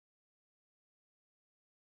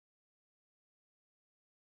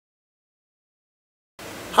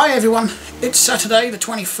Hi everyone, it's Saturday the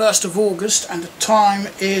 21st of August and the time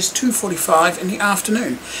is 2:45 in the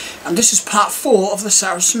afternoon, and this is part 4 of the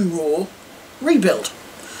Saracen Raw rebuild.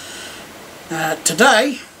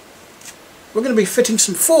 Today we're going to be fitting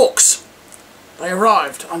some forks. They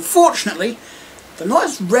arrived. Unfortunately they're not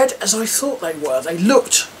as red as I thought they were. They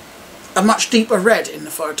looked a much deeper red in the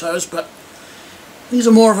photos, but these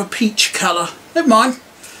are more of a peach colour. Never mind,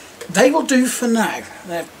 they will do for now.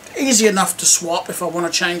 They're easy enough to swap if I want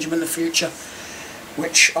to change them in the future,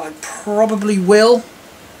 which I probably will.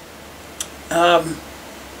 But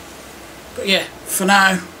yeah, for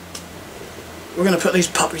now we're going to put these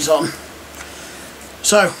puppies on.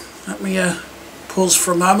 So let me pause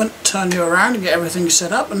for a moment, turn you around and get everything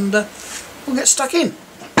set up, and we'll get stuck in.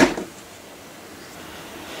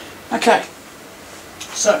 Okay,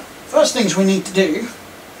 so first things we need to do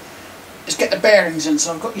is get the bearings in.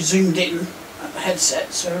 So I've got you zoomed in at the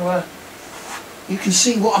headset so you can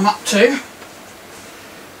see what I'm up to.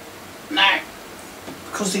 Now,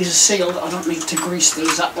 because these are sealed, I don't need to grease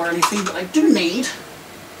these up or anything, but I do need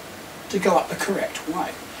to go up the correct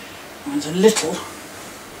way. There's a little, I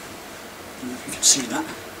don't know if you can see that,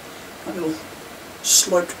 a little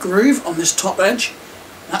sloped groove on this top edge.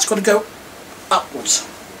 That's got to go upwards.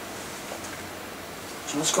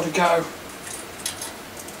 So that's got to go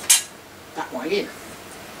that way in.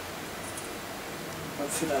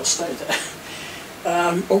 Hopefully they'll stay there.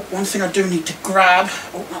 Oh, one thing I do need to grab,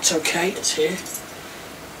 oh that's okay, it's here,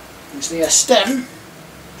 is the stem,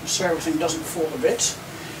 just so everything doesn't fall a bit.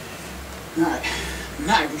 Right,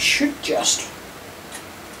 now we should just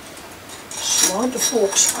slide the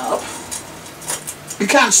forks up. You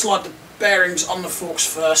can slide the bearings on the forks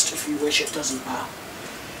first if you wish, it doesn't matter.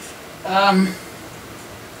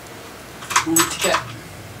 We need to get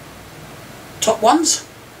top ones,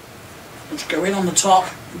 which go in on the top,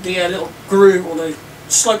 the little groove or the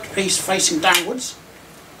sloped piece facing downwards,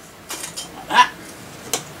 like that.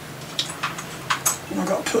 And I've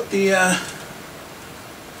got to put the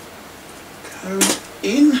code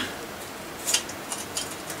in,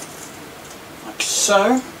 like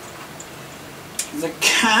so. The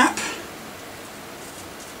cap,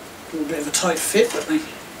 a little bit of a tight fit, but they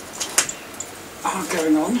are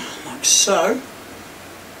going on, like so.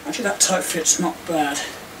 Actually that tight fit's not bad.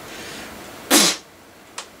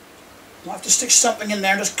 I'll have to stick something in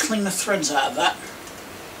there and just clean the threads out of that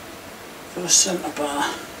for the centre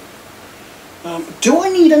bar. Do I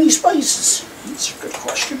need any spacers? That's a good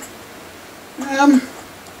question. I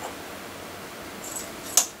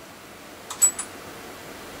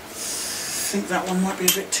think that one might be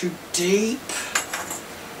a bit too deep.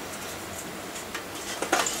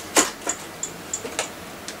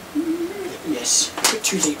 Yes, a bit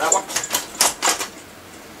too deep, that one.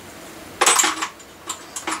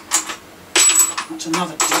 That's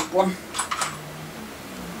another deep one.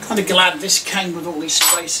 Kind of glad this came with all these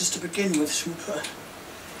spacers to begin with. So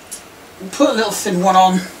we'll put a little thin one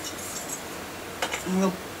on, and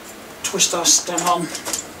we'll twist our stem on.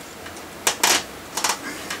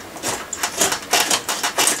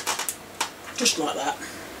 Just like that.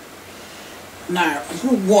 Now I'm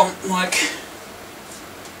going to want like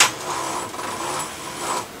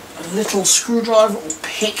a little screwdriver or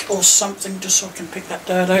pick or something, just so I can pick that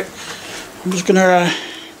dirt out. I'm just going to,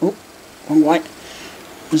 oh, wrong way,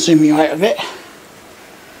 zoom you out a bit.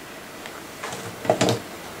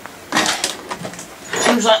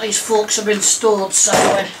 Seems like these forks have been stored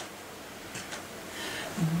somewhere.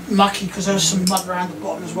 Mucky because there's some mud around the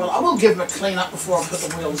bottom as well. I will give them a clean up before I put the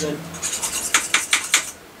wheels in.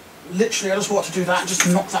 Literally I just want to do that and just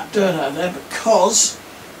knock that dirt out of there, because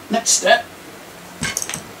next step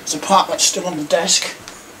is a part that's still on the desk.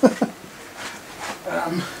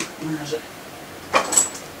 Where is it?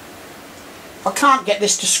 If I can't get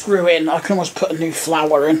this to screw in, I can always put a new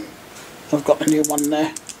flower in. I've got the new one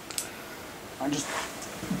there. I just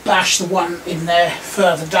bash the one in there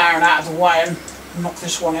further down out of the way and knock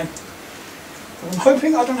this one in. But I'm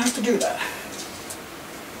hoping I don't have to do that.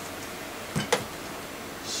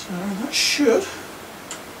 So that should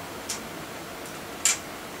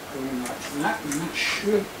go in like that, and that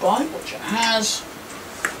should bite, which it has.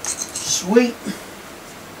 Sweet.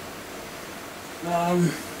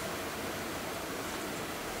 I'm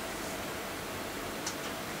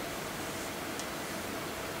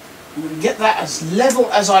going to get that as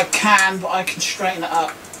level as I can, but I can straighten it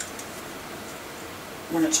up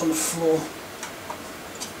when it's on the floor.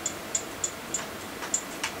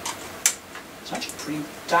 It's actually pretty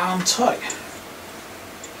damn tight.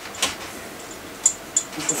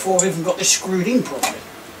 Before I've even got this screwed in properly.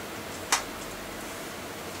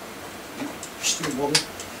 Still wobbly.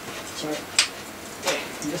 So, yeah.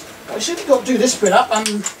 Just basically got to do this bit up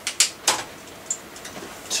until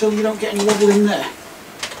you don't get any wobble in there.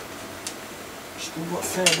 Still got a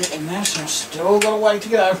fair bit in there, so I've still got a way to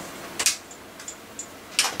go.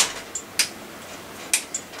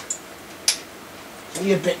 It's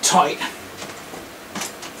only a bit tight.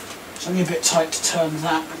 It's only a bit tight to turn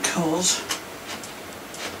that because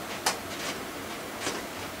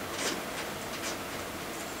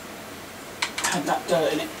it had that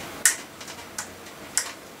dirt in it.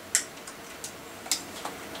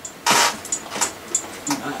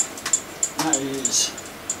 That is,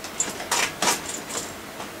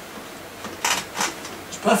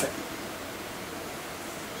 it's perfect.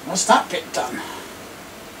 So that's that bit done.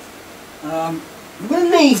 I'm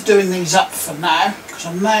going to leave doing these up for now because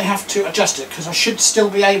I may have to adjust it because I should still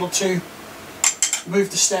be able to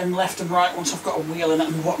move the stem left and right once I've got a wheel in it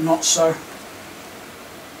and whatnot, so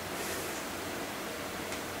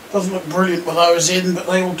doesn't look brilliant with those in, but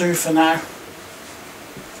they will do for now.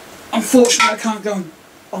 Unfortunately I can't go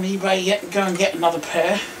on eBay yet and go and get another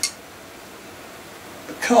pair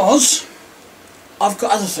because I've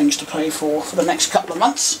got other things to pay for the next couple of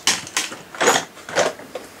months.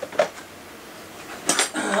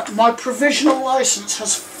 My provisional license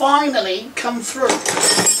has finally come through.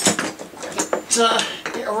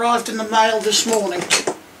 It arrived in the mail this morning.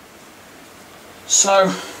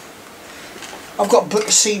 So I've got to book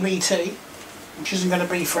a CBT, which isn't going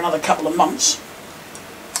to be for another couple of months.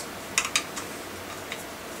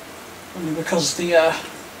 Only because the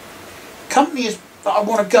company that I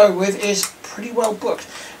want to go with is pretty well booked.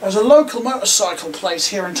 There's a local motorcycle place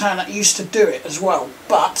here in town that used to do it as well,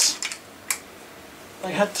 but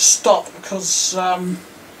they had to stop because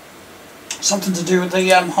something to do with the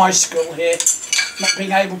high school here not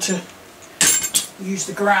being able to use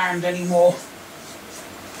the ground anymore.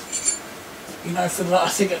 You know, for the, I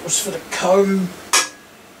think it was for the comb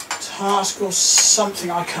task or something,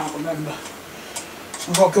 I can't remember.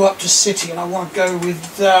 So I've got to go up to City and I want to go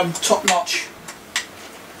with Top Notch,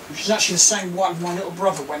 which is actually the same one my little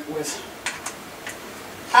brother went with.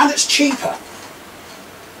 And it's cheaper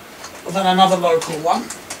than another local one.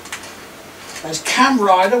 There's Cam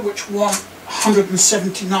Rider, which won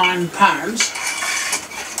 £179.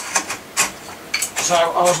 So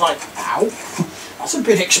I was like, ow, that's a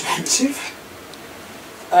bit expensive.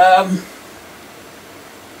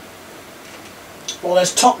 Well,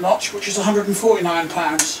 there's Top Notch, which is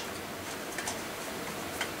 £149.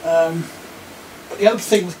 But the other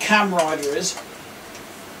thing with Cam Rider is,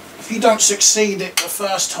 if you don't succeed it the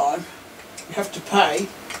first time, you have to pay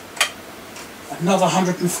another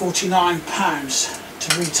 £149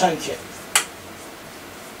 to retake it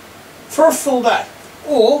for a full day,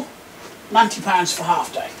 or £90 for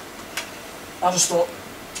half day. I just thought,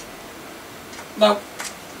 no,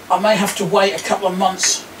 I may have to wait a couple of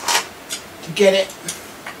months to get it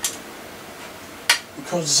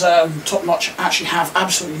because Top Notch actually have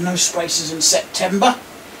absolutely no spaces in September,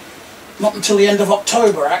 not until the end of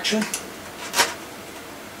October actually.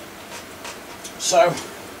 So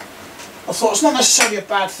I thought it's not necessarily a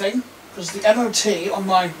bad thing because the MOT on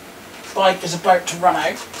my bike is about to run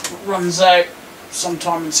out. It runs out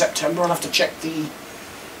sometime in September. I'll have to check the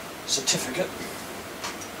certificate.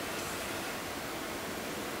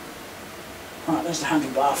 Right, there's the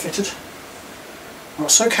handlebar fitted. I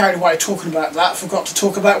was so carried away talking about that I forgot to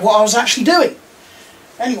talk about what I was actually doing.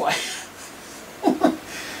 Anyway,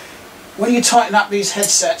 when you tighten up these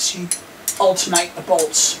headsets you alternate the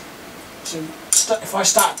bolts. So if I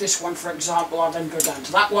start this one, for example, I then go down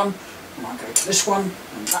to that one, and I go to this one,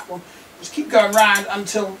 and that one. Just keep going round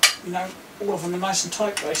until, you know, all of them are nice and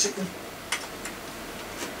tight, basically.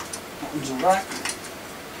 That one's alright.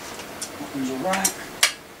 That one's alright.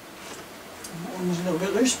 That one was a little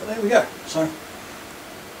bit loose, but there we go. So,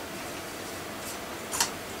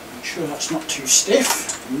 make sure that's not too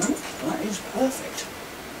stiff. Nope, that is perfect.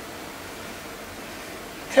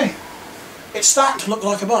 Okay, it's starting to look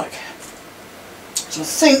like a bike. So I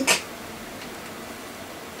think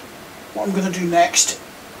what I'm going to do next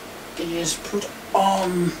is put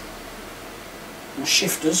on my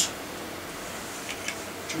shifters,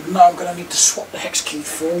 which I know I'm going to need to swap the hex key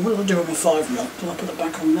for. What did I do with my 5mm? Did I put it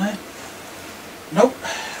back on there? Nope.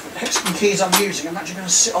 The hex keys I'm using, I'm actually going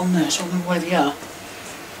to sit on there, so I don't know where they are.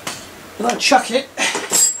 Did I chuck it?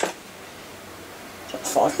 Is that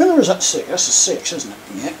 5mm or is that 6? That's a 6, isn't it?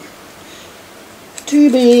 Yeah. Too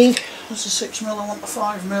big. That's a 6mm, I want the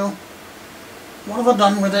 5mm. What have I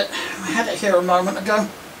done with it? I had it here a moment ago.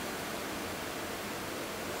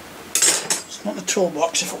 It's not the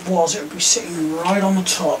toolbox. If it was, it would be sitting right on the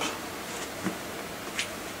top.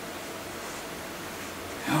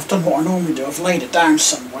 I've done what I normally do, I've laid it down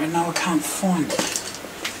somewhere, now I can't find it.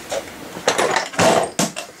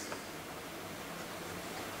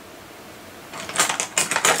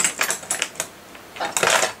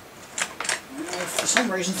 For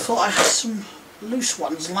some reason thought I had some loose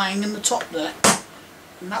ones lying in the top there.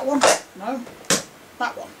 And that one? No?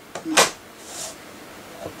 That one? No.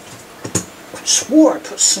 I swore I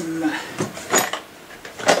put some... is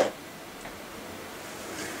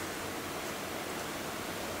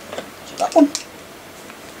it that one?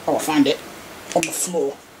 Oh, I found it. On the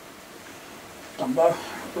floor. Dumbo.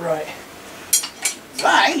 Right.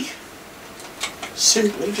 They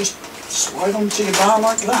simply just slide onto your bar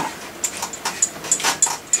like that.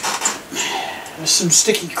 There's some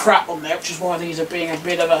sticky crap on there, which is why these are being a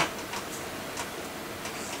bit of a...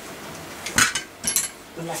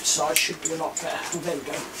 The left side should be a lot better. Oh, there we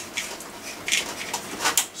go.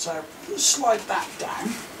 So, slide that down.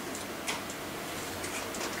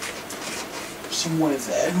 Somewhere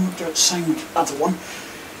there. I'm going to do it the same with the other one.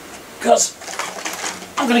 Because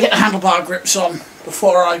I'm going to get the handlebar grips on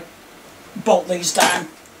before I bolt these down.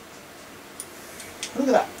 Look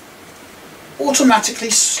at that. Automatically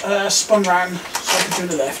spun round so I can do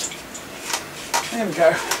the left. There we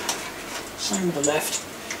go. Same with the left.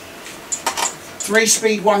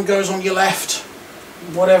 3-speed one goes on your left.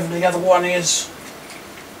 Whatever the other one is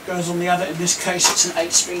goes on the other. In this case it's an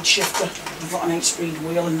 8-speed shifter. I've got an 8-speed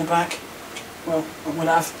wheel in the back. Well, I would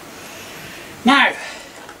have. Now,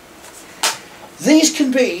 these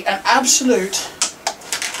can be an absolute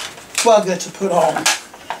bugger to put on.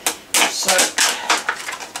 So,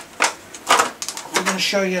 I'm going to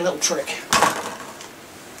show you a little trick. I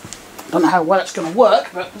don't know how well it's going to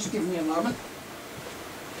work, but just give me a moment.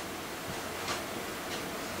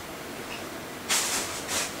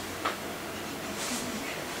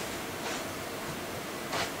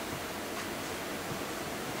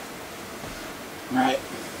 Right.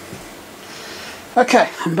 Okay,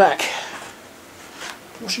 I'm back.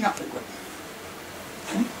 Washing up liquid.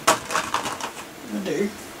 Okay. What I'm going to do,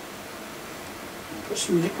 put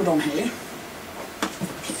some liquid on here.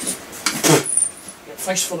 Get a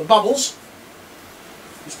face full of bubbles.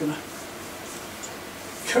 Just going to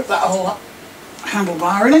coat that whole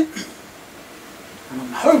handlebar in it. And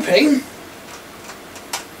I'm hoping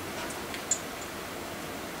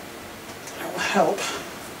that will help.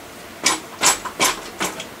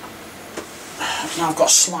 Now I've got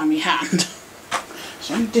a slimy hand.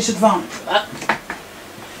 So any disadvantage of that.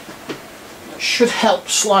 It should help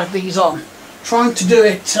slide these on. Trying to do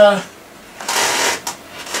it oh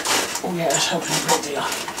yeah, it's helping a great deal.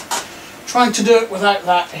 Trying to do it without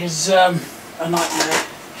that is a nightmare.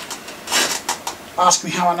 Ask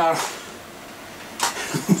me how I know.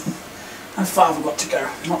 How far have I got to go?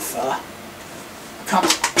 Not far. I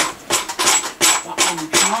can't. That one,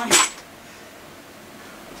 can I?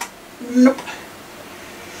 Nope.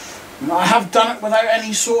 I have done it without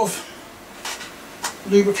any sort of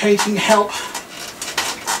lubricating help,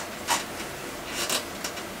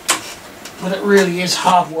 but it really is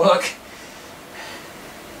hard work.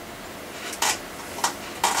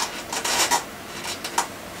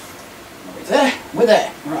 We're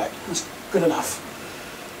there, right, that's good enough.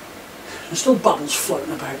 There's still bubbles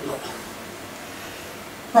floating about, look.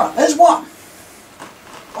 Right, there's one.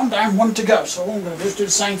 One down, one to go, so all I'm going to do is do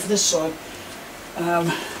the same for this side.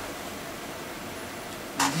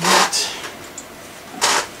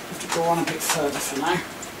 Go on a bit further for now.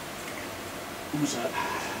 What was that?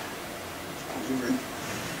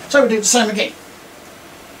 So we do the same again.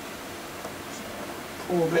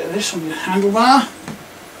 Pour a bit of this on your handlebar.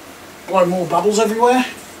 Blow more bubbles everywhere.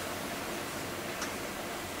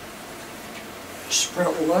 Spread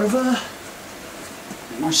it all over.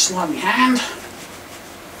 Nice slimy hand.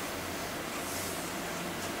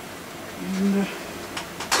 And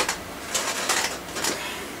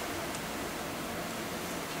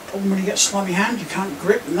problem when you get slimy hand, you can't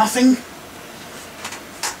grip nothing.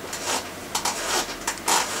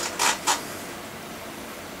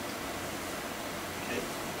 Okay.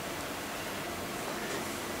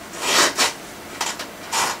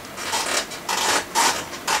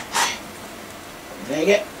 There you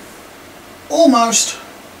go. Almost.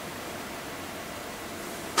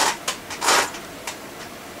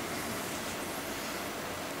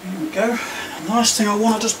 There we go. The last thing I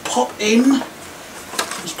want to just pop in,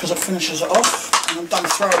 just because it finishes it off, and I'm done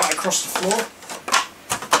throwing that across the floor,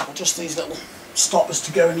 are just these little stoppers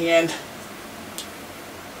to go in the end.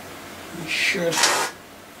 They should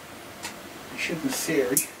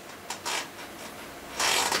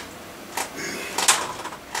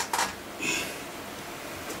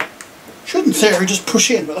in theory just push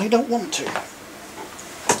in, but they don't want to.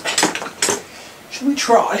 Shall we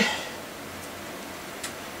try?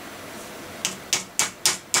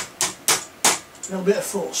 A little bit of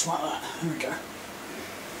force like that. There we go.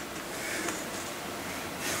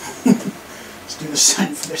 Let's do the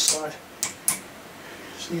same for this side.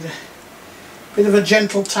 Just need a bit of a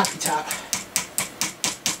gentle tappy tap.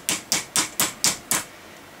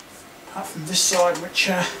 Apart from this side, which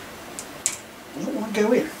doesn't want to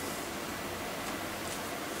go in.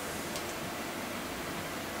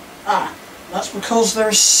 Ah, that's because there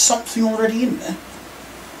is something already in there.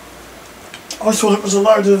 I thought it was a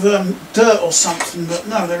load of dirt or something, but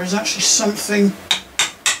no, there is actually something.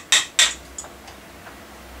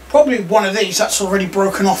 Probably one of these that's already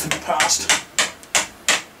broken off in the past.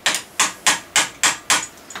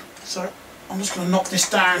 So I'm just going to knock this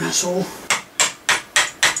down, that's all.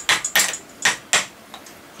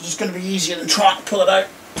 It's just going to be easier than trying to pull it out.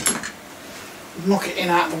 Knock it in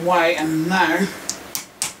out of the way, and now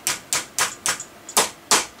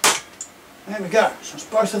there we go. So it's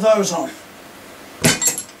both of those on.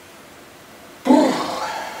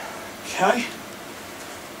 Okay.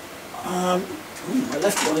 My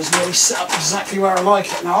left one is nearly set up exactly where I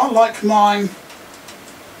like it. Now I like mine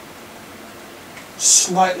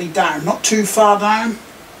slightly down, not too far down.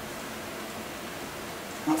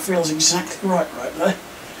 That feels exactly right there.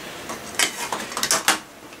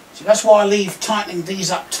 So that's why I leave tightening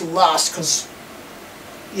these up till last, because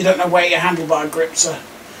you don't know where your handlebar grips are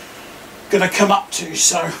going to come up to,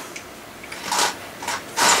 so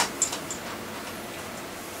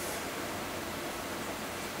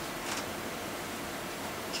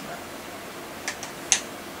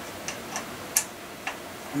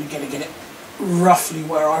I'm going to get it roughly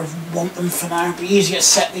where I want them for now. It'll be easier to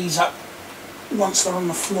set these up once they're on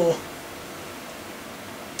the floor.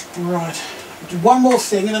 Right, I'll do one more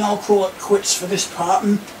thing and then I'll call it quits for this part,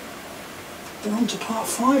 and we're on to part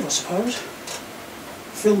 5, I suppose.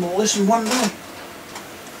 Film all this in one day.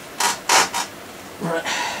 Right,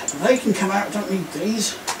 they can come out, I don't need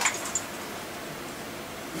these.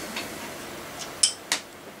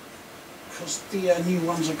 Because the new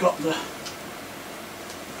ones have got the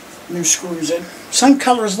new screws in. Same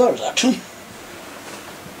colour as those actually.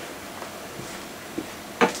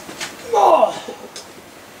 Oh,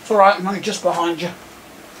 it's alright, I'm only just behind you.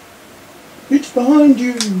 It's behind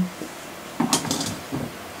you.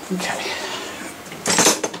 Okay.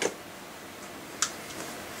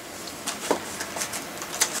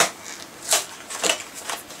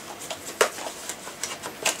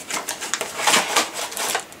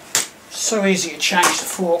 So easy to change the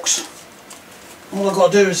forks. All I've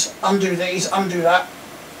got to do is undo these, undo that,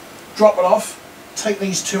 drop it off, take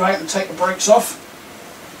these two out and take the brakes off.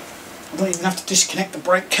 I don't even have to disconnect the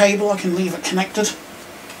brake cable, I can leave it connected.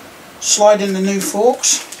 Slide in the new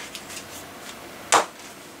forks.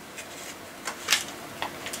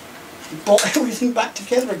 Bolt everything back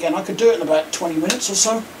together again. I could do it in about 20 minutes or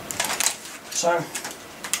so. So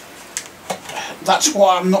that's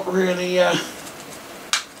why I'm not really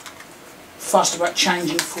fussed about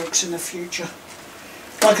changing forks in the future.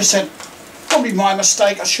 Like I said, probably my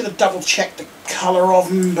mistake. I should have double checked the colour of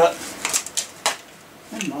them, but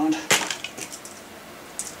never mind.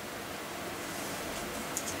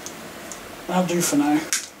 That'll do for now.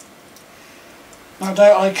 No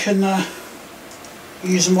doubt I can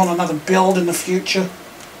use them on another build in the future.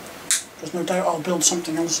 There's no doubt I'll build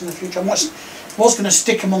something else in the future. I was going to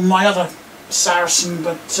stick them on my other Saracen,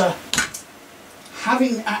 but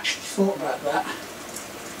having actually thought about that,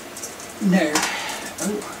 no.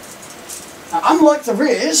 Oh. Now, unlike the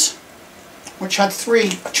rears, which had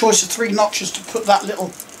a choice of 3 notches to put that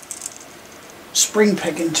little spring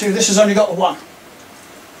peg into, this has only got the one.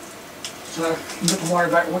 So you don't have to worry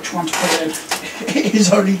about which one to put it in. It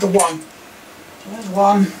is only the one. So there's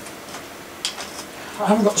one. I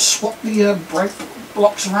haven't got to swap the brake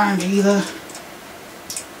blocks around either.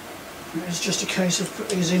 It's just a case of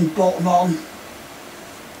putting these in, bolt them on.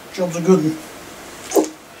 Job's a good one.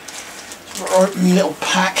 So I'll open my little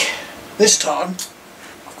pack. This time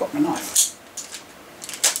I've got my knife.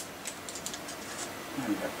 There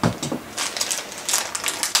we go.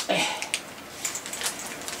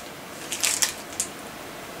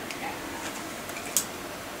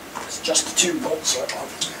 It's just the 2 bolts. So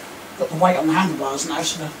I've got the weight on the handlebars now,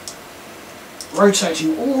 so they're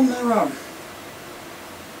rotating all on their own.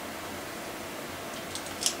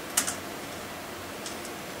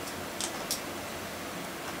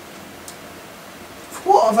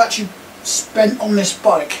 What I've actually spent on this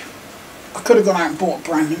bike, I could have gone out and bought a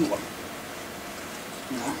brand new one.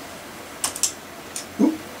 You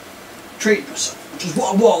know. Treated myself, which is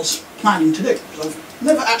what I was planning to do, because I've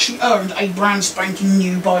never actually owned a brand spanking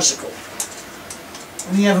new bicycle.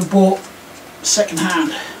 only ever bought second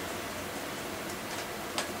hand,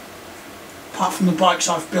 apart from the bikes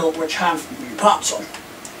I've built which have new parts on.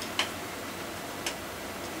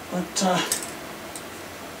 But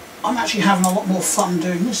I'm actually having a lot more fun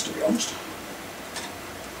doing this, to be honest.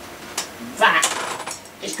 That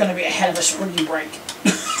is going to be a hell of a springy brake.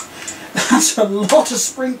 That's a lot of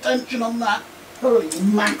spring tension on that. Holy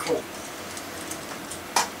mackerel.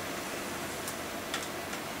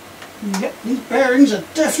 Yep, these bearings are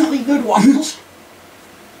definitely good ones.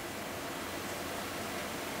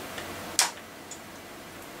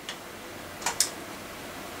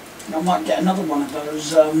 I might get another one of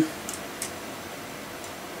those.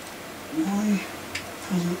 Why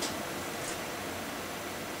hasn't?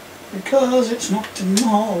 Because it's not in the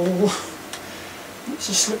hole. It's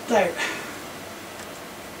just slipped out.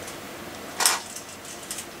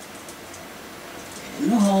 In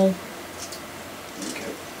the hole. There we go.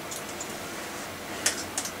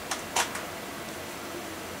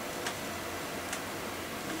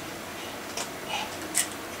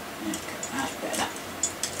 That's better.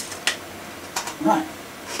 Right.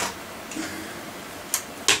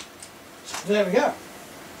 So there we go.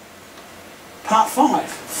 Part 5.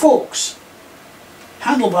 Forks.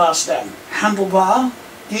 Handlebar stem. Handlebar,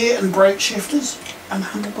 gear and brake shifters, and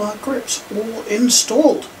handlebar grips all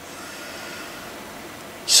installed.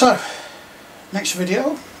 So, next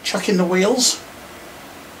video, chuck in the wheels,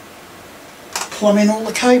 plumb in all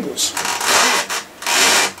the cables.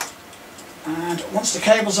 And once the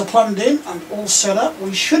cables are plumbed in and all set up,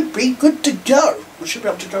 we should be good to go. We should be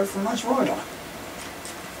able to go for a nice ride on it.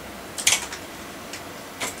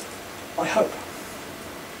 I hope.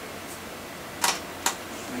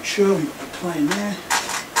 Make sure we've got the plane there.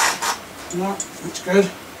 No, that's good.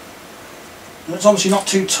 And it's obviously not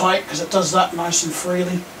too tight because it does that nice and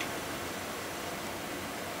freely.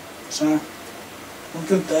 So, we're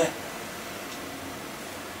good there.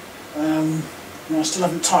 I still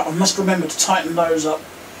haven't tightened. I must remember to tighten those up.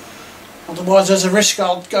 Otherwise there's a risk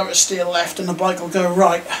I'll go to steer left and the bike will go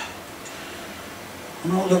right. I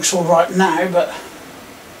know it looks alright now, but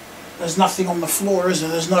there's nothing on the floor, is there?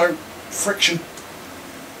 There's no friction.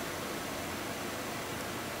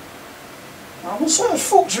 I will say the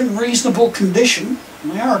forks are in reasonable condition.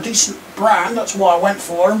 They are a decent brand, that's why I went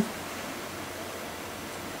for them.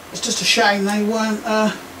 It's just a shame they weren't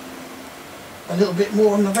a little bit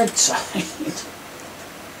more on the red side.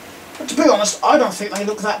 But to be honest, I don't think they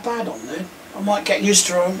look that bad on there. I might get used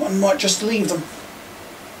to them and might just leave them.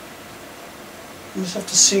 We'll just have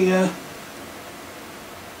to see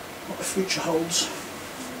what the future holds.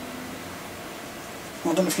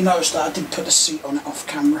 I don't know if you noticed that I did put a seat on it off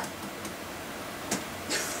camera.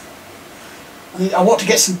 I want to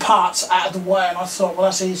get some parts out of the way, and I thought, well,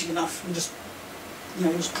 that's easy enough. You just,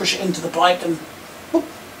 just push it into the bike and whoop,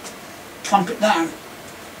 clamp it down.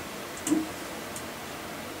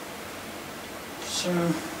 So,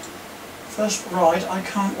 first ride I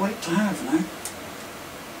can't wait to have now.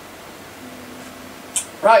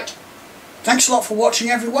 Right, thanks a lot for watching,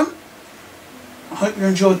 everyone. I hope you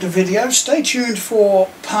enjoyed the video. Stay tuned for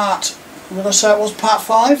part, what did I say it was, part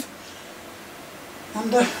 5.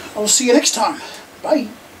 And I'll see you next time. Bye.